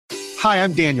Hi,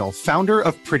 I'm Daniel, founder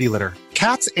of Pretty Litter.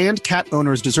 Cats and cat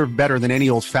owners deserve better than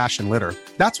any old-fashioned litter.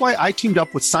 That's why I teamed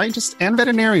up with scientists and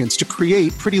veterinarians to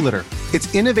create Pretty Litter.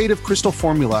 Its innovative crystal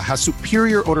formula has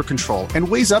superior odor control and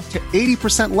weighs up to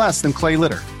 80% less than clay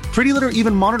litter. Pretty Litter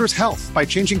even monitors health by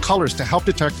changing colors to help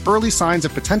detect early signs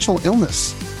of potential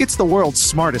illness. It's the world's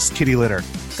smartest kitty litter.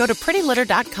 Go to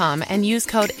prettylitter.com and use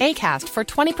code ACAST for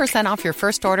 20% off your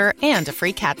first order and a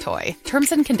free cat toy.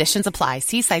 Terms and conditions apply.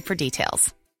 See site for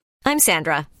details. I'm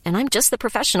Sandra, and I'm just the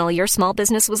professional your small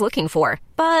business was looking for.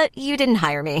 But you didn't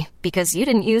hire me because you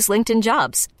didn't use LinkedIn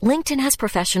Jobs. LinkedIn has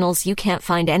professionals you can't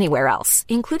find anywhere else,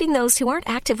 including those who aren't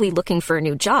actively looking for a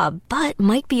new job, but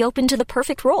might be open to the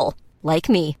perfect role, like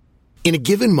me. In a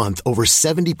given month, over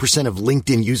 70% of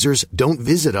LinkedIn users don't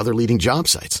visit other leading job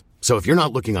sites. So if you're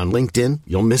not looking on LinkedIn,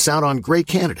 you'll miss out on great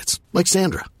candidates like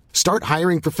Sandra. Start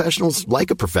hiring professionals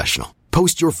like a professional.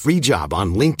 Post your free job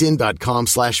on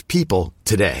linkedin.com/people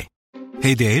today.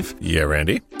 Hey, Dave. Yeah,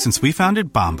 Randy. Since we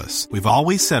founded Bombas, we've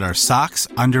always said our socks,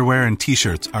 underwear, and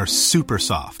T-shirts are super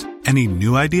soft. Any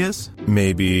new ideas?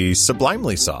 Maybe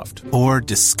sublimely soft. Or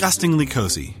disgustingly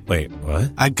cozy. Wait,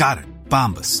 what? I got it.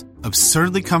 Bombas.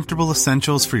 Absurdly comfortable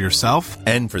essentials for yourself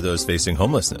and for those facing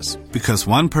homelessness. Because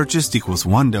one purchased equals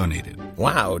one donated.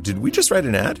 Wow, did we just write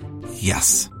an ad?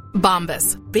 Yes.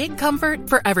 Bombas. Big comfort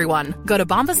for everyone. Go to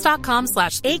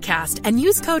bombas.com/ACAST and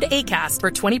use code ACAST for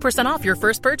 20% off your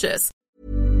first purchase.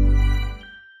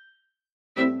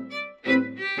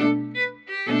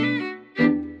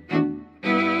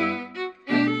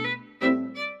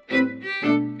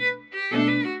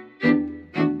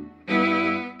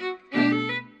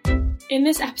 In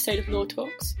this episode of Law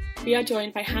Talks, we are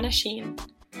joined by Hannah Sheen,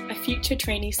 a future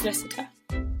trainee solicitor.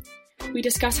 We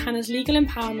discuss Hannah's legal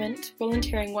empowerment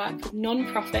volunteering work with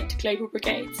non-profit Global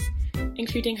Brigades,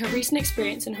 including her recent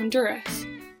experience in Honduras,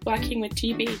 working with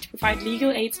GB to provide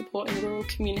legal aid support in rural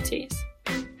communities.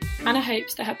 Hannah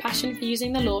hopes that her passion for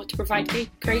using the law to provide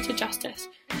greater justice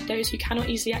to those who cannot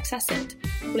easily access it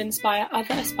will inspire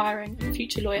other aspiring and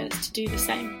future lawyers to do the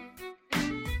same.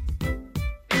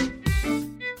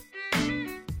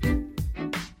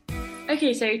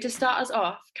 Okay, so to start us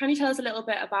off, can you tell us a little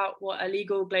bit about what a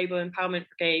legal global empowerment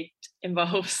brigade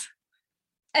involves?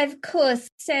 Of course.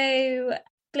 So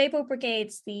Global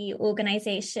Brigades, the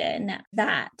organisation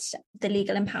that the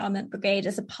Legal Empowerment Brigade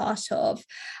is a part of,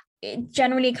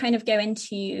 generally kind of go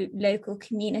into local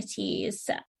communities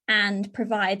and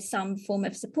provide some form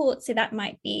of support. So that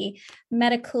might be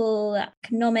medical,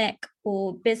 economic,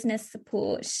 or business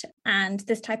support. And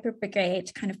this type of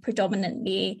brigade kind of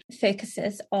predominantly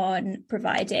focuses on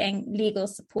providing legal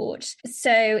support.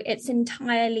 So it's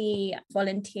entirely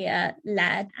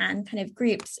volunteer-led, and kind of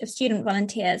groups of student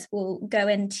volunteers will go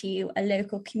into a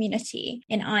local community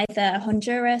in either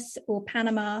Honduras or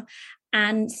Panama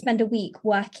and spend a week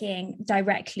working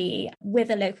directly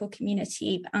with a local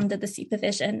community under the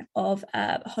supervision of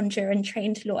a Honduran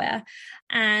trained lawyer.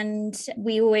 And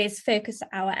we always focus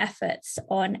our efforts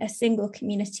on a single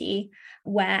community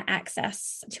where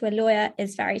access to a lawyer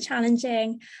is very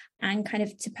challenging. And kind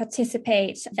of to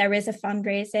participate, there is a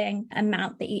fundraising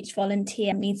amount that each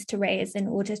volunteer needs to raise in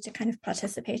order to kind of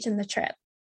participate in the trip.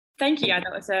 Thank you. Yeah,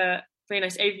 that was a very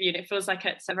nice overview, and it feels like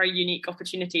it's a very unique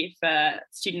opportunity for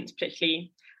students,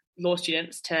 particularly law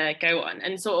students, to go on.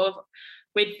 And sort of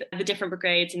with the different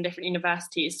brigades and different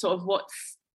universities, sort of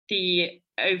what's the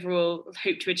overall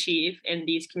hope to achieve in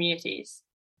these communities?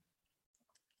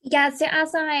 Yeah, so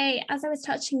as I was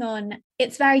touching on,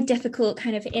 it's very difficult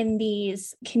kind of in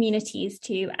these communities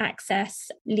to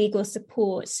access legal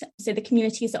support. So the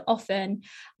communities are often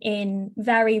in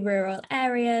very rural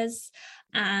areas,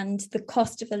 and the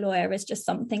cost of a lawyer is just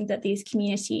something that these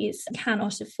communities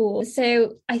cannot afford.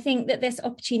 So I think that this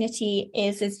opportunity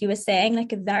is, as you were saying,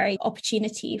 like a very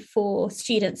opportunity for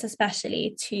students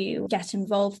especially to get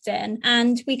involved in.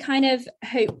 And we kind of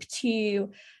hope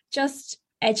to just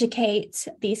educate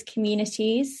these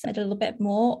communities a little bit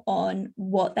more on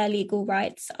what their legal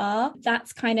rights are.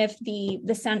 That's kind of the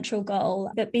central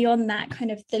goal. But beyond that, kind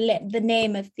of the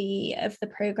name of the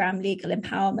program, Legal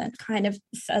Empowerment, kind of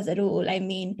says it all. I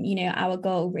mean, you know, our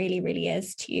goal really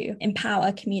is to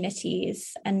empower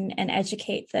communities and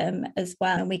educate them as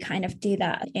well. And we kind of do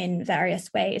that in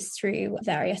various ways through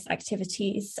various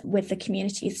activities with the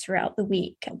communities throughout the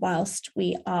week whilst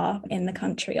we are in the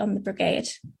country on the brigade.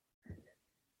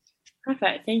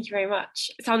 Perfect. Thank you very much.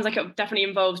 It sounds like it definitely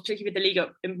involves, particularly with the legal,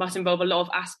 it must involve a lot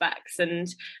of aspects. And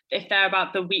if they're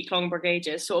about the week-long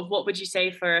brigades, sort of what would you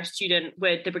say for a student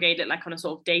with the brigade look like on a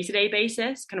sort of day-to-day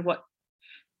basis? Kind of what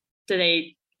do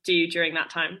they do during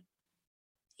that time?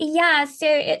 Yeah, so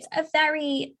it's a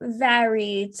very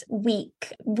varied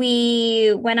week.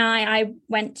 When I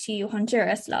went to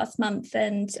Honduras last month,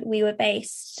 and we were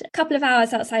based a couple of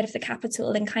hours outside of the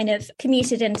capital and kind of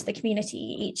commuted into the community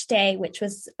each day, which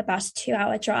was about a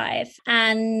 2-hour drive.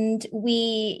 And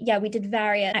we did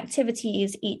various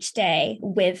activities each day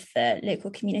with the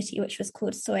local community, which was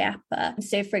called Soyapa.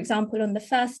 So for example, on the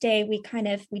first day, we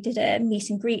did a meet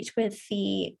and greet with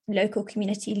the local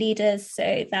community leaders.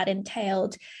 So that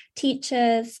entailed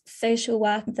teachers, social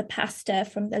work, the pastor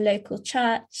from the local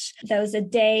church. There was a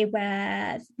day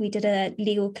where we did a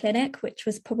legal clinic, which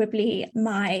was probably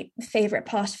my favorite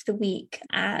part of the week,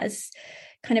 as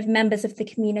kind of members of the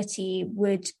community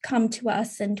would come to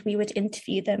us and we would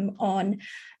interview them on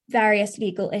various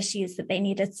legal issues that they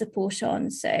needed support on.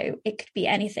 So it could be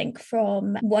anything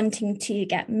from wanting to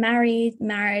get married.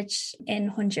 Marriage in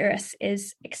Honduras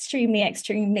is extremely,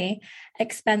 extremely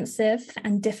expensive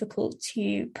and difficult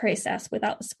to process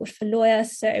without the support of a lawyer.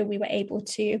 So we were able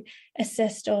to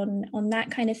assist on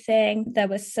that kind of thing. There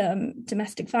were some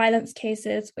domestic violence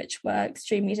cases which were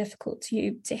extremely difficult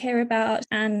to hear about,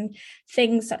 and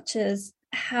things such as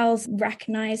how's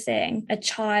recognizing a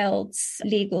child's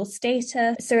legal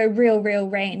status. So a real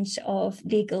range of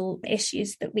legal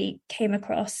issues that we came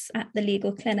across at the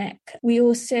legal clinic. We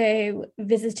also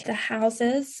visited the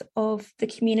houses of the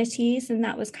communities, and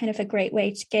that was kind of a great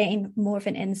way to gain more of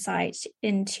an insight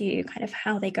into kind of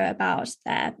how they go about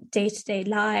their day-to-day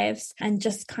lives, and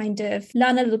just kind of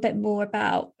learn a little bit more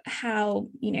about how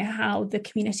the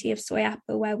community of Soyapa,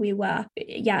 where we were,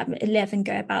 live and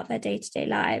go about their day-to-day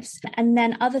lives. And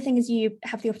then other things you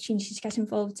have the opportunity to get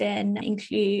involved in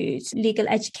include legal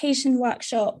education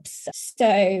workshops.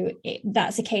 So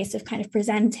that's a case of kind of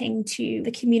presenting to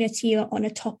the community on a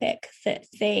topic that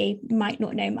they might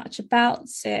not know much about.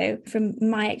 So from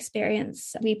my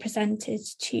experience, we presented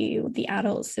to the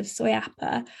adults of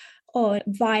Soyapa on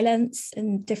violence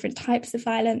and different types of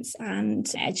violence,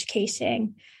 and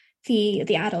educating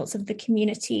the adults of the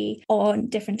community on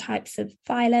different types of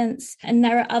violence. And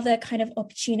there are other kind of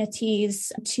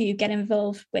opportunities to get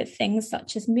involved with things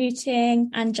such as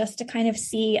mooting, and just to kind of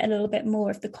see a little bit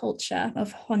more of the culture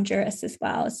of Honduras as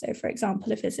well. So for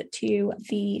example, a visit to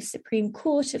the Supreme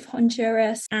Court of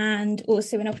Honduras, and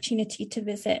also an opportunity to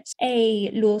visit a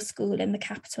law school in the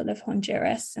capital of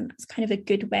Honduras. And that's kind of a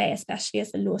good way, especially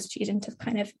as a law student, of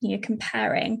kind of,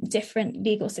 comparing different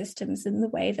legal systems and the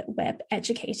way that we're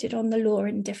educated on the law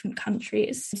in different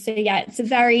countries. So yeah, it's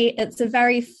a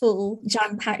very full,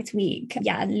 jam-packed week.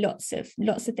 Yeah, and lots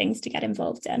of things to get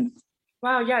involved in.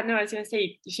 Wow, yeah, no, I was going to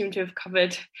say, you seem to have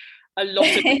covered a lot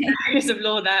of areas of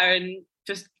law there, and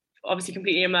just obviously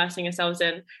completely immersing yourselves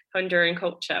in Honduran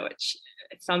culture, which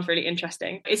it sounds really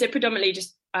interesting. Is it predominantly,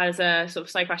 just as a sort of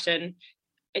side question,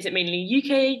 is it mainly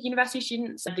UK university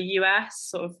students, the US,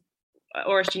 sort of,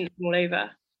 or students from all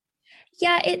over?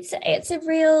 Yeah, it's a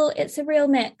real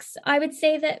mix. I would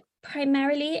say that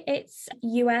primarily it's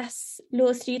US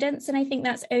law students, and I think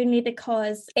that's only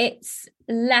because it's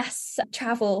less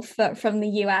travel from the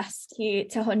US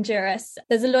to Honduras.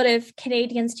 There's a lot of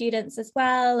Canadian students as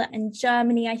well, and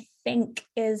Germany, I think,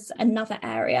 is another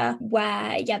area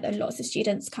where there are lots of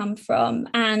students come from.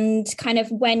 And kind of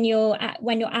when you're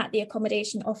at the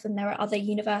accommodation, often there are other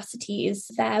universities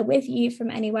there with you from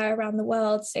anywhere around the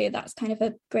world. So that's kind of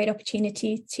a great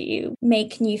opportunity to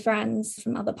make new friends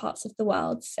from other parts of the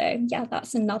world. So yeah,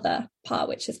 that's another part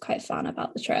which is quite fun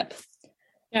about the trip.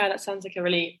 Yeah, that sounds like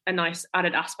a nice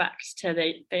added aspect to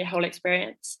the whole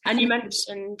experience. And you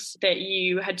mentioned that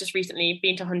you had just recently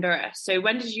been to Honduras. So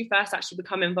when did you first actually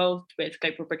become involved with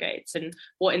Global Brigades, and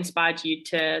what inspired you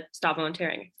to start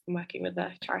volunteering and working with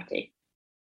the charity?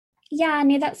 Yeah,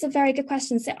 no, that's a very good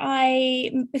question. So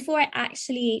before I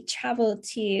actually traveled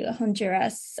to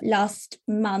Honduras last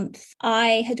month,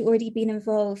 I had already been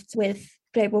involved with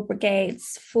Global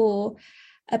Brigades for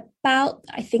about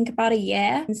a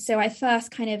year. And so I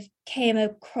first kind of came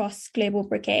across Global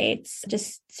Brigades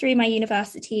just through my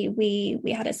university. We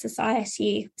had a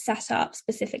society set up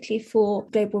specifically for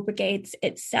Global Brigades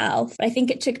itself. But I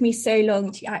think it took me so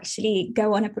long to actually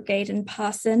go on a brigade in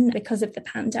person because of the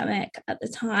pandemic. At the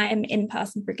time,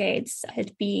 in-person brigades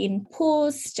had been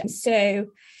paused. So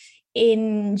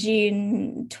in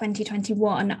June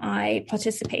 2021, I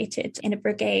participated in a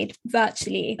brigade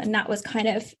virtually, and that was kind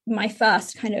of my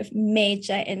first kind of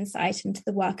major insight into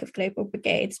the work of Global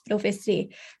Brigades. But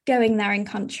obviously, going there in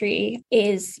country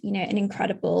is, an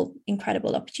incredible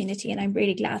opportunity, and I'm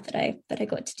really glad that I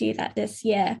got to do that this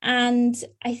year. And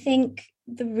I think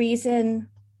the reason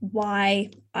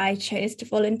why I chose to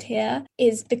volunteer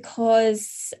is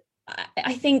because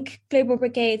I think Global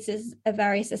Brigades is a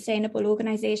very sustainable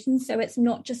organisation. So it's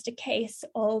not just a case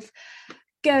of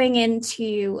going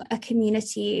into a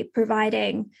community,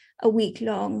 providing a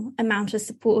week-long amount of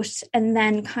support, and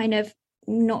then kind of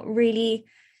not really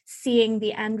seeing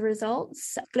the end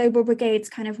results. Global Brigades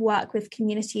kind of work with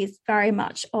communities very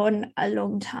much on a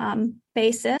long-term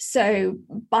basis. So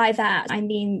by that, I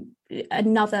mean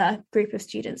another group of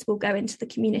students will go into the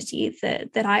community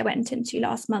that I went into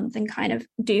last month and kind of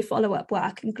do follow-up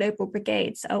work, and Global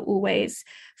Brigades are always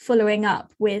following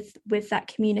up with that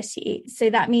community. So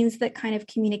that means that kind of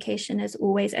communication is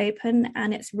always open,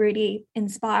 and it's really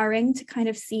inspiring to kind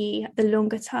of see the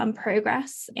longer term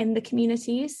progress in the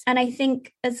communities. And I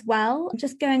think as well,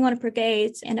 just going on a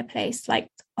brigade in a place like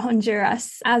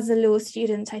Honduras as a law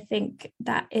student, I think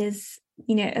that is,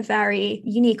 you know, a very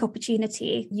unique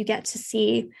opportunity. You get to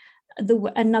see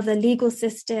another legal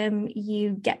system.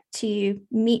 You get to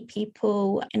meet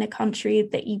people in a country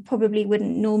that you probably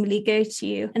wouldn't normally go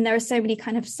to. And there are so many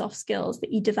kind of soft skills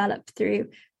that you develop through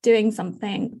doing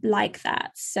something like that.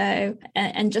 So,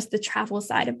 and just the travel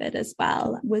side of it as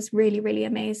well was really, really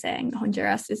amazing.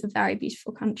 Honduras is a very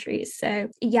beautiful country.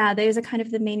 So yeah, those are kind of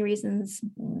the main reasons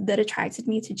that attracted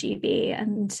me to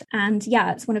GB. And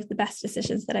yeah, it's one of the best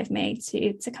decisions that I've made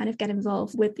to kind of get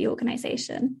involved with the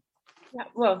organisation. Yeah,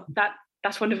 well,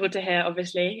 that's wonderful to hear,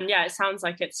 obviously. And yeah, it sounds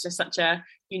like it's just such a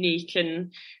unique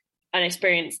and an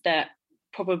experience that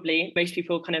probably most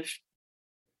people kind of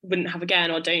wouldn't have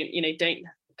again, or don't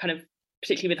kind of,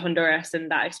 particularly with Honduras and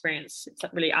that experience, it's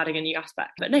really adding a new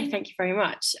aspect. But no, thank you very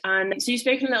much. And so you've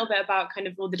spoken a little bit about kind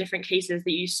of all the different cases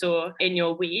that you saw in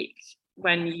your week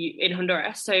in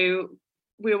Honduras. So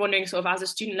we were wondering, sort of as a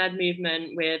student-led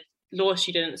movement with law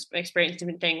students experiencing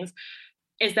different things,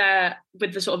 is there,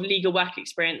 with the sort of legal work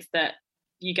experience that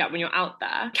you get when you're out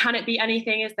there, can it be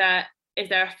anything? Is there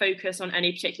a focus on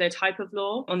any particular type of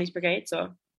law on these brigades,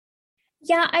 or?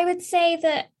 Yeah, I would say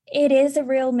that it is a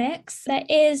real mix. There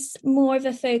is more of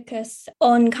a focus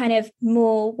on kind of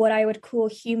more what I would call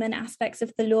human aspects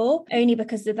of the law, only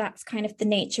because that's kind of the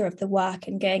nature of the work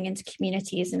and going into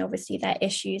communities. And obviously their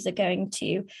issues are going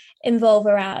to revolve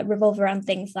around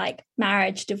things like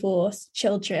marriage, divorce,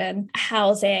 children,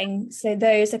 housing. So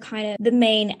those are kind of the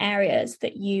main areas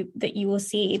that you will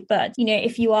see. But, you know,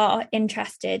 if you are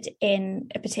interested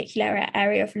in a particular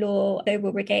area of law,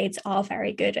 Global Brigades are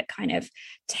very good at kind of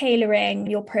tailoring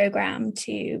your program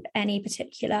to any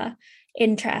particular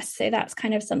interest. So that's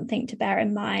kind of something to bear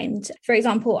in mind. For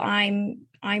example, I'm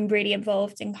really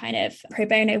involved in kind of pro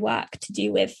bono work to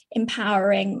do with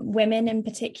empowering women in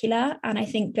particular. And I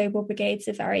think Global Brigades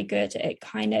are very good at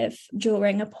kind of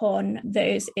drawing upon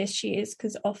those issues,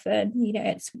 because often, you know,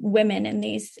 it's women in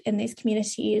these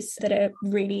communities that are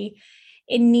really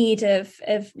in need of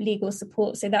legal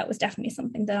support. So that was definitely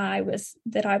something that I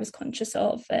was conscious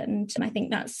of. And I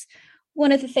think that's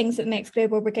one of the things that makes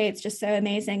Global Brigades just so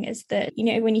amazing, is that, you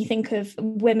know, when you think of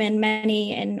women,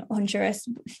 many in Honduras,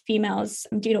 females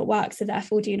do not work, so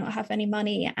therefore do not have any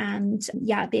money. And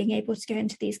yeah, being able to go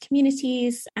into these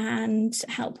communities and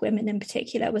help women in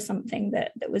particular was something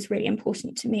that was really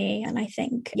important to me. And I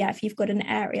think, yeah, if you've got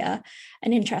an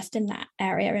interest in that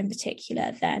area in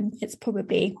particular, then it's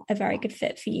probably a very good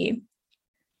fit for you.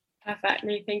 Perfect.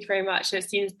 No, thank you very much. And it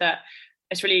seems that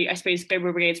it's really, I suppose,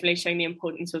 Global Brigades really showing the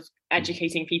importance of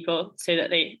educating people so that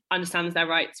they understand their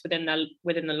rights within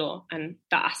the law and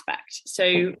that aspect.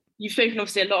 So you've spoken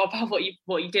obviously a lot about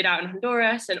what you did out in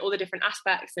Honduras and all the different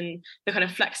aspects and the kind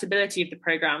of flexibility of the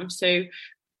program. So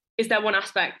is there one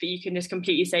aspect that you can just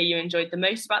completely say you enjoyed the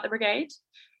most about the brigade?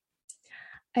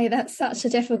 Oh, that's such a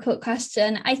difficult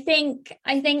question. I think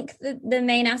the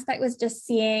main aspect was just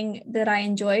seeing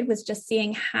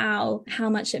how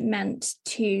much it meant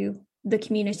to the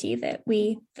community that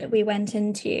we went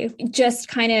into. Just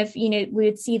kind of, you know, we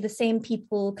would see the same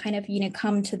people kind of, you know,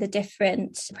 come to the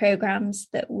different programs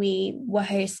that we were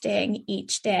hosting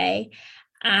each day.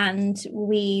 And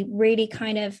we really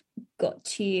kind of got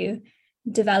to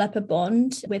develop a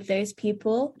bond with those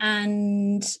people.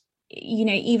 And you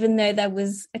know, even though there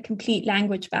was a complete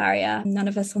language barrier, none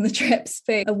of us on the trip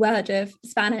spoke a word of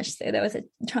Spanish. So there was a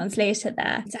translator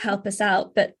there to help us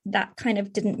out, but that kind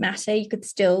of didn't matter. You could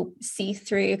still see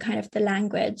through kind of the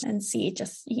language and see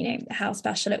just, you know, how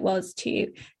special it was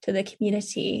to the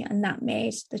community. And that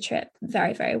made the trip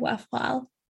very, very worthwhile.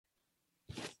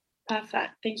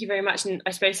 Perfect. Thank you very much. And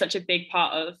I suppose such a big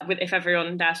part of, if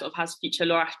everyone there sort of has future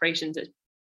law aspirations, it's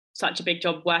such a big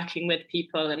job working with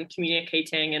people and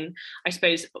communicating, and I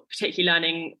suppose particularly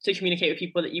learning to communicate with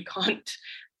people that you can't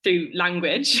through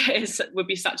language would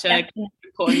be such a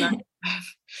important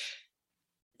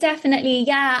Definitely,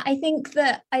 yeah. I think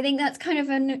that's kind of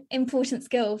an important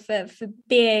skill for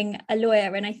being a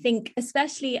lawyer. And I think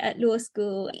especially at law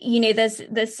school,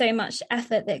 there's so much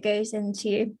effort that goes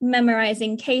into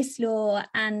memorizing case law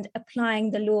and applying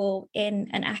the law in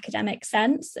an academic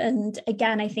sense. And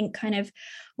again, I think kind of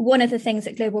one of the things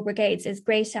that Global Brigades is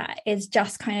great at is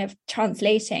just kind of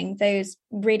translating those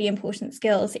really important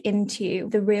skills into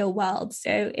the real world.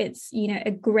 So it's,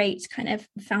 a great kind of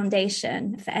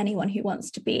foundation for anyone who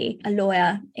wants to be a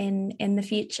lawyer in the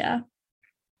future.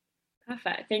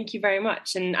 Perfect. Thank you very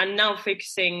much. And now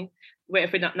focusing,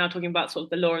 if we're now talking about sort of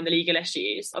the law and the legal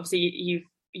issues, obviously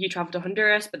you traveled to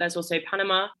Honduras, but there's also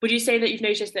Panama. Would you say that you've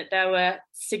noticed that there were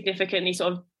significantly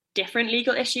sort of different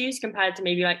legal issues compared to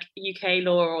maybe like UK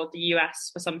law or the US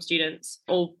for some students,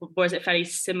 or was it fairly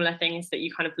similar things that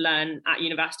you kind of learn at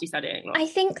university studying law? I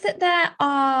think that there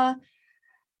are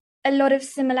a lot of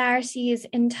similarities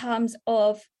in terms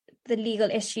of the legal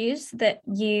issues that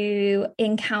you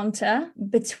encounter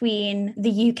between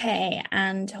the UK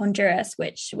and Honduras,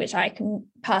 which I can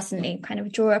personally kind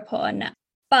of draw upon.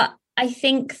 But I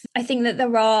think that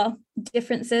there are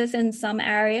differences in some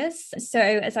areas. So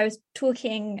as I was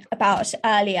talking about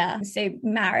earlier, so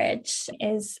marriage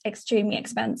is extremely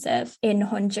expensive in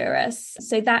Honduras.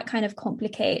 So that kind of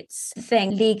complicates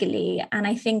things legally. And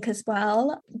I think as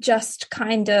well, just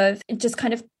kind of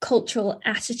cultural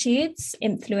attitudes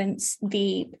influence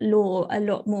the law a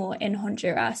lot more in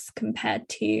Honduras compared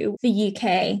to the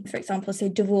UK, for example. So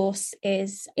divorce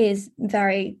is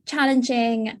very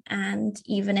challenging. And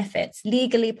even if it's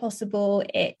legally possible,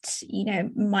 it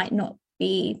might not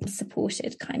be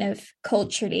supported kind of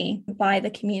culturally by the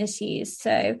communities.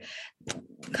 So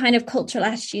kind of cultural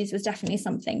attitudes was definitely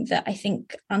something that I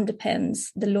think underpins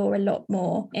the law a lot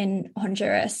more in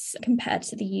Honduras compared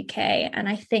to the UK. And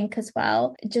I think as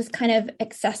well, just kind of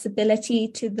accessibility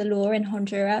to the law in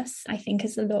Honduras, I think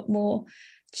is a lot more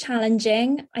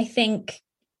challenging. I think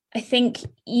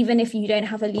even if you don't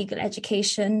have a legal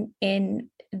education in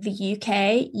the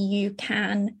UK, you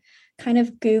can kind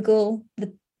of Google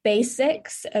the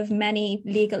basics of many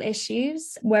legal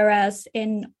issues, whereas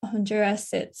in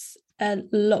Honduras it's a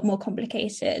lot more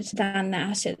complicated than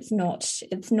that. It's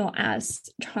not as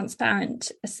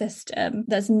transparent a system.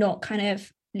 There's not kind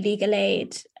of legal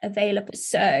aid available.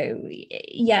 So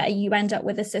yeah, you end up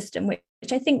with a system which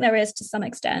I think there is to some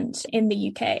extent in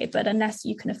the UK, but unless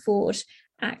you can afford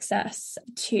access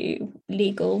to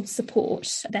legal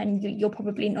support, then you're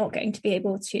probably not going to be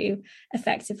able to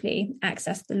effectively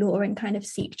access the law and kind of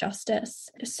seek justice.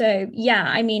 So yeah,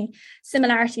 I mean,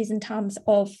 similarities in terms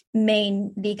of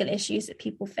main legal issues that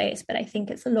people face, but I think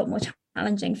it's a lot more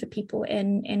challenging for people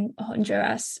in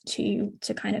Honduras to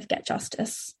kind of get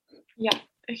justice. Yeah,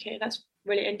 okay, that's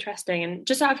really interesting. And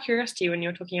just out of curiosity, when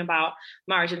you're talking about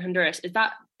marriage in Honduras,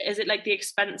 is it like the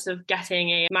expense of getting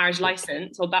a marriage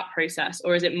license or that process,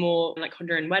 or is it more like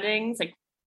Honduran weddings? Like,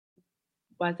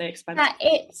 where they expensive?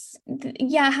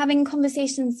 Having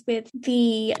conversations with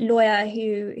the lawyer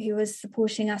who was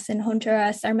supporting us in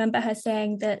Honduras, I remember her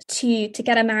saying that to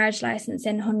get a marriage license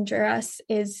in Honduras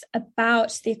is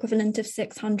about the equivalent of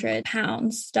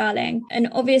 £600 sterling. And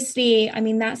obviously, I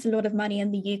mean, that's a lot of money in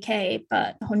the UK,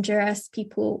 but Honduras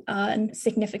people earn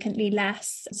significantly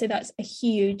less. So that's a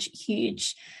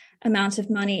huge amount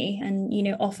of money. And,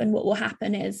 often what will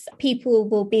happen is people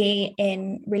will be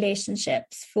in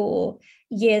relationships for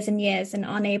years and years and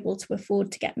unable to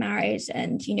afford to get married.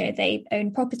 And, they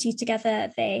own property together,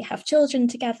 they have children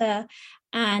together.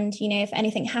 And, if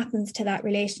anything happens to that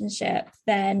relationship,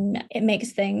 then it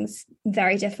makes things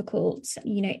very difficult.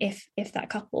 If that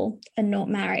couple are not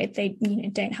married, they,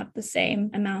 don't have the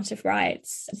same amount of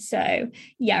rights. So,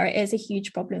 yeah, it is a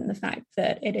huge problem, the fact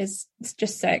that it is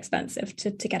just so expensive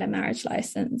to get a marriage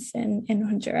license in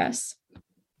Honduras.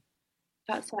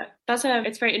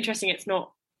 It's very interesting. It's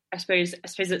not, I suppose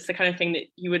it's the kind of thing that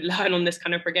you would learn on this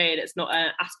kind of brigade. It's not an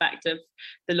aspect of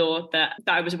the law that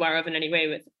I was aware of in any way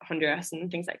with Honduras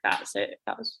and things like that. So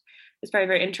it's very,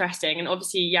 very interesting. And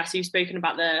obviously, yes, you've spoken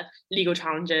about the legal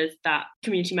challenges that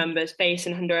community members face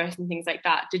in Honduras and things like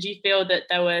that. Did you feel that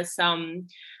there was some,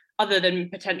 other than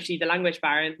potentially the language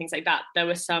barrier and things like that, there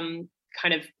was some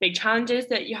kind of big challenges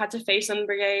that you had to face on the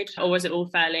brigade, or was it all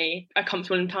fairly a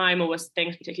comfortable in time, or was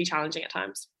things particularly challenging at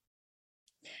times?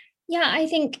 Yeah, I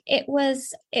think it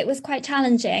was quite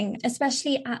challenging,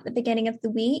 especially at the beginning of the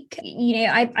week.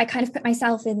 I kind of put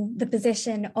myself in the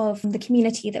position of the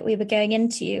community that we were going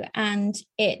into, and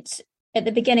it, at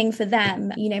the beginning for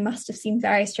them, must have seemed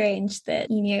very strange that,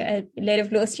 a load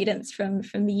of law students from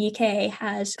the UK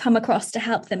had come across to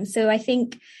help them. So I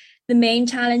think the main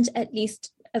challenge, at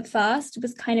least at first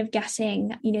was kind of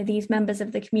getting, these members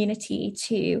of the community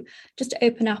to just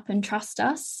open up and trust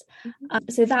us.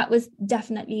 So that was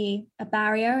definitely a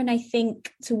barrier. And I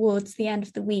think towards the end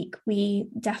of the week, we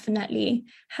definitely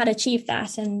had achieved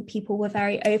that. And people were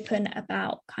very open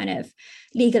about kind of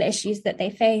legal issues that they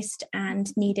faced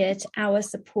and needed our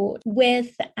support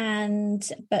with.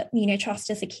 But trust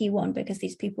is a key one, because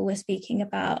these people were speaking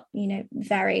about,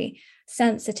 very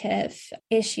sensitive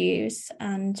issues,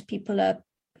 and people are,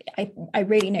 I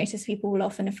really notice people were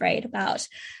often afraid about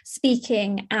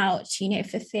speaking out,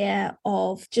 for fear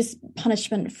of just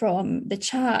punishment from the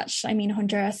church. I mean,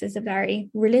 Honduras is a very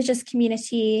religious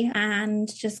community,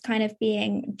 and just kind of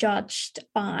being judged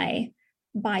by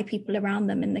people around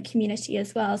them in the community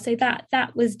as well. So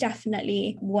that was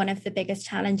definitely one of the biggest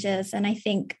challenges. And I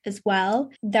think as well,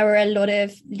 there were a lot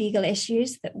of legal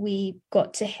issues that we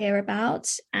got to hear about.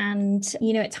 And,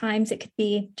 at times it could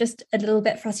be just a little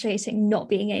bit frustrating not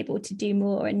being able to do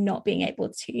more and not being able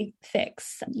to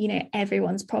fix,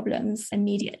 everyone's problems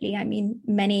immediately. I mean,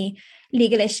 many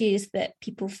legal issues that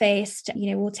people faced,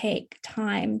 will take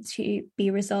time to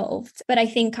be resolved. But I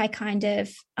think I kind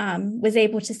of was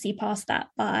able to see past that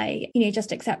by,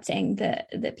 just accepting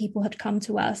that people had come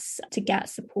to us to get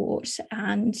support.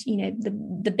 And,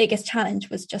 the biggest challenge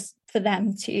was just for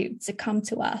them to come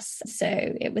to us. So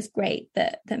it was great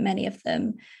that many of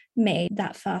them made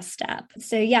that first step.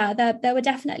 So yeah, there were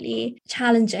definitely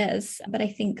challenges, but I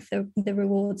think the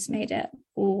rewards made it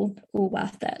all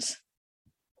worth it.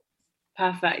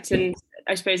 Perfect. And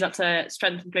I suppose that's a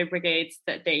strength of Global Brigades,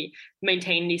 that they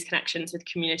maintain these connections with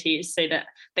communities so that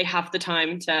they have the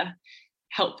time to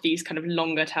help these kind of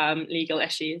longer term legal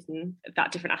issues and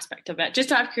that different aspect of it.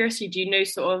 Just out of curiosity, do you know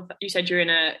you said you're in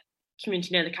a community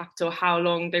near the capital, how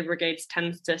long Global Brigades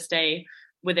tends to stay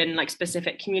within like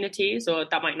specific communities, or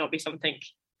that might not be something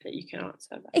that you can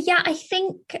answer? Yeah, I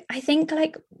think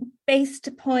like based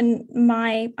upon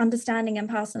my understanding and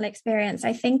personal experience,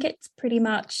 I think it's pretty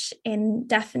much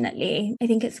indefinitely. I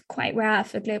think it's quite rare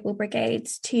for Global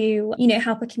Brigades to,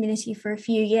 help a community for a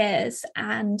few years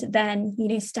and then,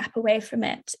 step away from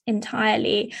it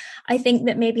entirely. I think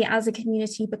that maybe as a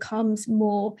community becomes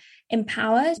more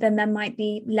empowered, then there might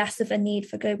be less of a need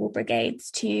for Global Brigades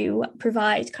to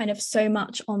provide kind of so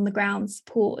much on the ground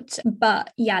support.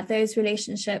 But yeah, those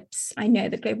relationships, I know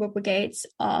the Global Brigades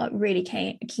are really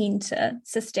keen to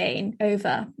sustain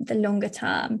over the longer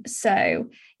term. So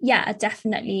yeah,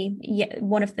 definitely. Yeah,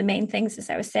 one of the main things, as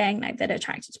I was saying, like that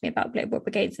attracted me about Global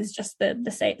Brigades is just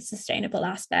the sustainable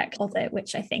aspect of it,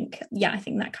 which I think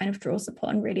that kind of draws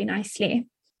upon really nicely.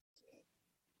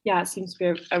 Yeah, it seems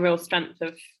to be a real strength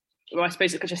of, well, I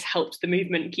suppose it could just help the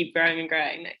movement keep growing and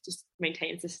growing. It just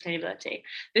maintains sustainability.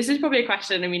 This is probably a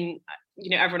question, I mean,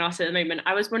 everyone asks it at the moment.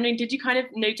 I was wondering, did you kind of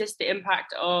notice the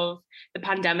impact of the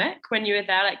pandemic when you were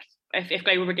there? Like if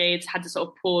Global Brigades had to sort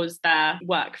of pause their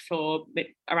work for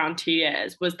around 2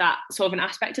 years, was that sort of an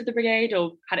aspect of the brigade,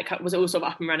 or was it all sort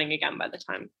of up and running again by the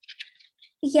time?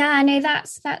 Yeah, no,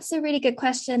 that's a really good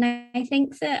question. I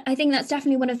think that's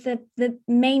definitely one of the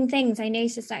main things I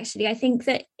noticed, actually. I think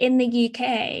that in the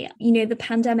UK, the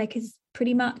pandemic is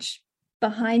pretty much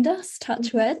behind us,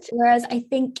 touch wood. Whereas I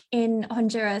think in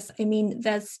Honduras, I mean,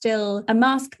 there's still a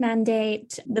mask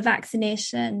mandate. The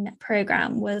vaccination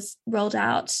program was rolled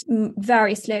out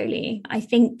very slowly. I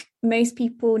think most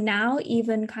people now,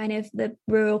 even kind of the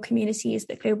rural communities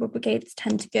that Global Brigades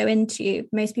tend to go into,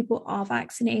 most people are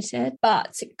vaccinated,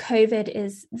 but COVID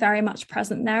is very much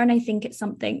present there. And I think it's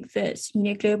something that,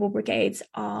 Global Brigades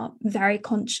are very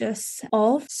conscious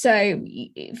of. So,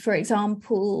 for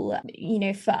example,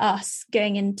 for us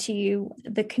going into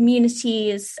the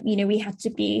communities, we had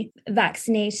to be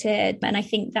vaccinated. And I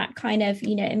think that kind of,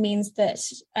 it means that,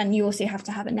 and you also have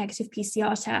to have a negative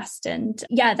PCR test. And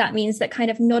yeah, that means that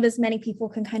kind of not as many people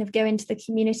can kind of go into the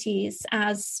communities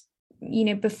as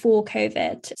before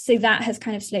COVID. So that has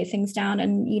kind of slowed things down.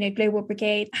 And Global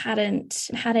Brigade hadn't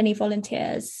had any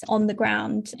volunteers on the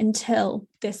ground until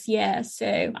this year.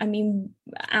 So I mean,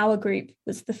 our group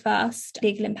was the first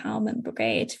legal empowerment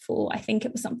brigade for, I think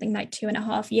it was something like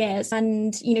 2.5 years.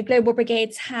 And Global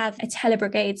Brigades have a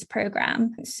telebrigades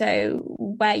program, so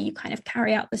where you kind of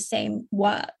carry out the same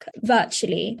work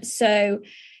virtually. So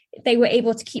they were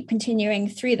able to keep continuing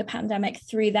through the pandemic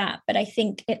through that. But I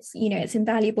think it's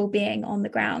invaluable being on the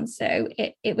ground. So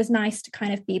it was nice to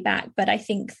kind of be back. But I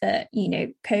think that,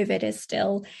 COVID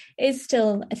is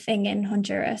still a thing in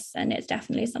Honduras. And it's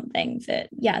definitely something that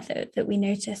we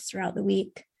noticed throughout the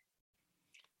week.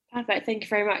 Perfect. Thank you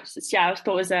very much. I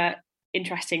thought it was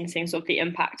interesting seeing sort of the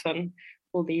impact on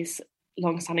all these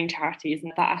long-standing charities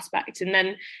and that aspect.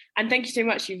 And thank you so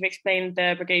much. You've explained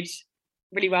the Brigades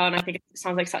really well, and I think it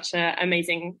sounds like such an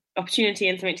amazing opportunity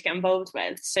and something to get involved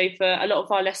with. So for a lot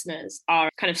of our listeners are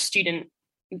kind of student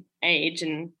age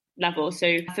and level,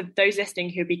 so for those listening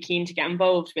who would be keen to get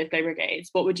involved with Global Brigades,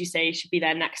 what would you say should be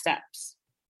their next steps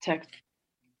to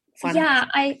sign up?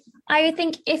 I would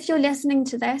think if you're listening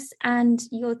to this and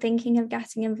you're thinking of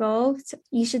getting involved,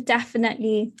 you should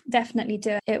definitely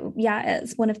do it.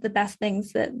 It's one of the best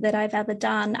things that I've ever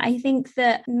done. I think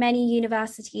that many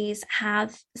universities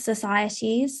have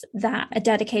societies that are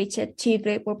dedicated to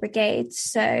Global Brigades.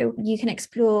 So you can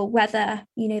explore whether,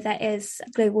 there is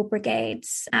Global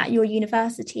Brigades at your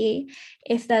university.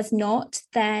 If there's not,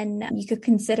 then you could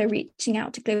consider reaching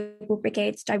out to Global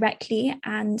Brigades directly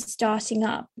and starting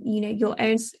up, your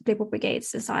own Global Brigades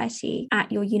Society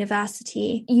at your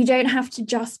university. You don't have to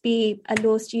just be a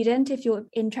law student. If you're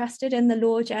interested in the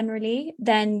law generally,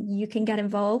 then you can get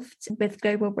involved with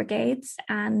Global Brigades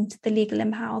and the Legal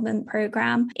Empowerment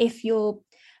Program. If you're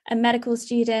a medical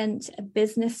student, a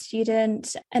business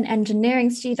student, an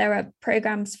engineering student, there are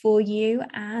programs for you,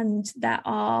 and there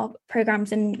are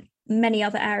programs in many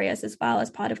other areas as well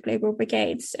as part of Global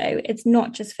Brigades. So it's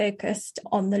not just focused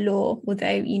on the law,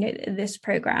 although, this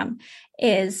program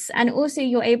is. And also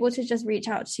you're able to just reach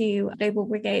out to Global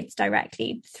Brigades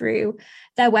directly through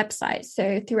their website.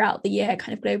 So throughout the year,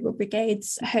 kind of Global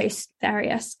Brigades host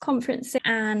various conferences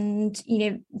and,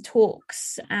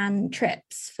 talks and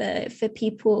trips for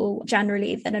people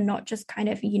generally that are not just kind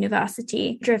of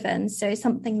university driven. So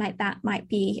something like that might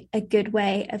be a good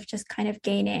way of just kind of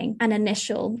gaining an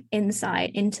initial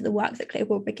insight into the work that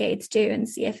Global Brigades do and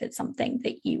see if it's something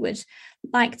that you would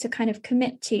like to kind of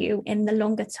commit to in the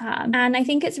longer term. And I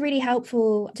think it's really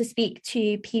helpful to speak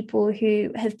to people who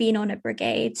have been on a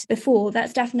brigade before.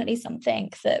 That's definitely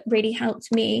something that really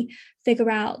helped me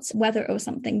figure out whether it was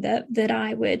something that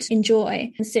I would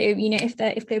enjoy. And so,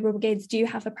 if Global Brigades do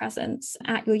have a presence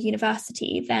at your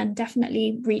university, then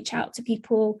definitely reach out to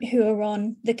people who are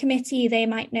on the committee. They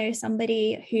might know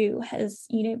somebody who has,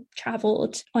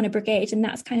 travelled on a brigade, and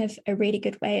that's kind of a really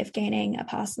good way of gaining a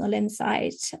personal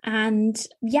insight. And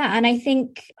I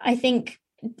think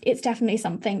it's definitely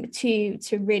something to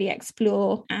really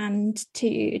explore and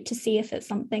to see if it's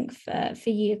something for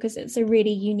you, because it's a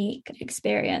really unique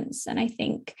experience. And I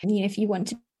think, if you want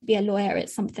to be a lawyer,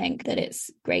 it's something that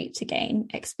it's great to gain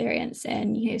experience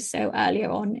in, so earlier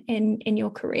on in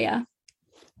your career.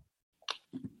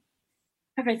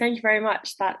 Okay, thank you very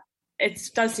much. That it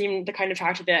does seem the kind of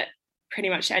charity that pretty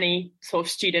much any sort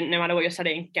of student, no matter what you're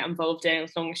studying, get involved in,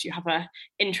 as long as you have an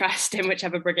interest in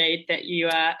whichever brigade that you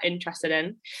are interested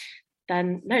in.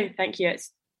 Then no, thank you.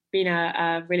 It's been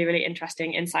a really, really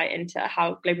interesting insight into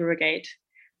how Global Brigade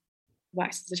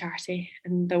works as a charity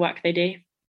and the work they do.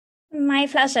 My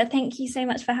pleasure. Thank you so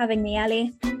much for having me,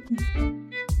 Ellie.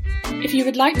 If you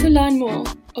would like to learn more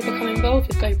or become involved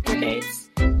with Global Brigades,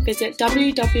 visit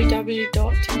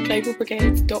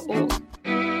www.globalbrigades.org.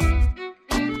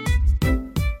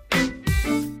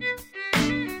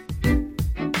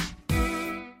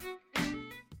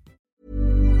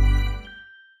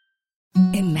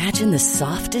 Imagine the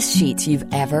softest sheets you've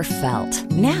ever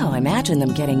felt. Now imagine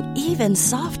them getting even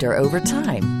softer over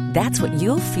time. That's what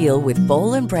you'll feel with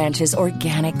Boll & Branch's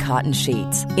organic cotton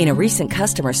sheets. In a recent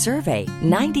customer survey,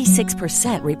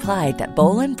 96% replied that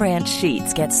Boll & Branch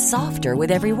sheets get softer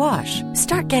with every wash.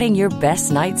 Start getting your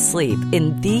best night's sleep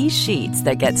in these sheets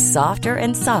that get softer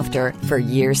and softer for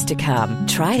years to come.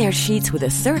 Try their sheets with a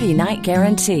 30-night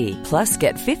guarantee. Plus,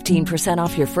 get 15%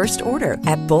 off your first order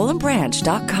at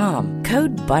bollandbranch.com.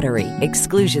 Code BUTTERY.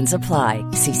 Exclusions apply.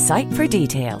 See site for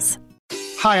details.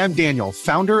 Hi, I'm Daniel,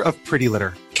 founder of Pretty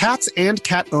Litter. Cats and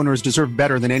cat owners deserve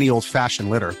better than any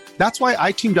old-fashioned litter. That's why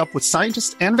I teamed up with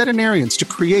scientists and veterinarians to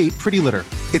create Pretty Litter.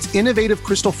 Its innovative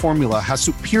crystal formula has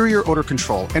superior odor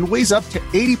control and weighs up to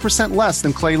 80% less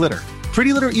than clay litter.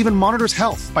 Pretty Litter even monitors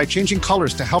health by changing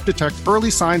colors to help detect early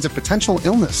signs of potential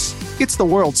illness. It's the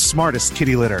world's smartest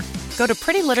kitty litter. Go to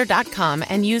prettylitter.com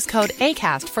and use code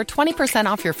ACAST for 20%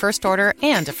 off your first order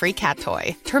and a free cat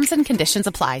toy. Terms and conditions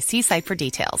apply. See site for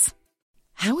details.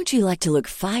 How would you like to look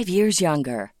 5 years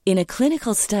younger? In a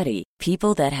clinical study,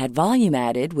 people that had volume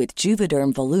added with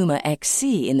Juvederm Voluma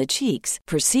XC in the cheeks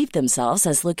perceived themselves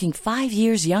as looking 5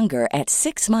 years younger at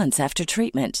 6 months after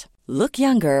treatment. Look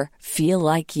younger, feel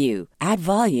like you. Add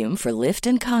volume for lift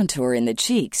and contour in the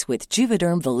cheeks with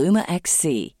Juvederm Voluma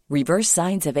XC. Reverse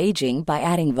signs of aging by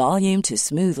adding volume to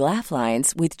smooth laugh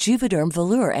lines with Juvederm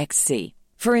Volure XC.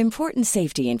 For important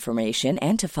safety information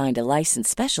and to find a licensed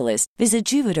specialist, visit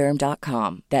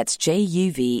Juvederm.com. That's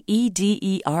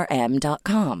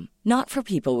JUVEDERM.com. Not for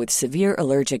people with severe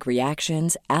allergic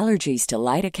reactions, allergies to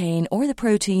lidocaine, or the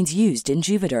proteins used in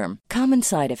Juvederm. Common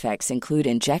side effects include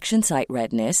injection site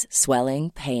redness, swelling,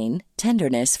 pain,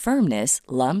 tenderness, firmness,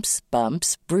 lumps,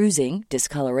 bumps, bruising,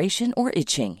 discoloration, or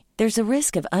itching. There's a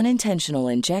risk of unintentional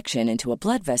injection into a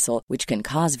blood vessel, which can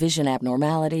cause vision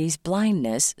abnormalities,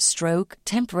 blindness, stroke,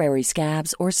 temporary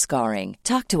scabs, or scarring.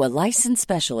 Talk to a licensed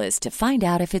specialist to find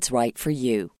out if it's right for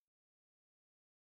you.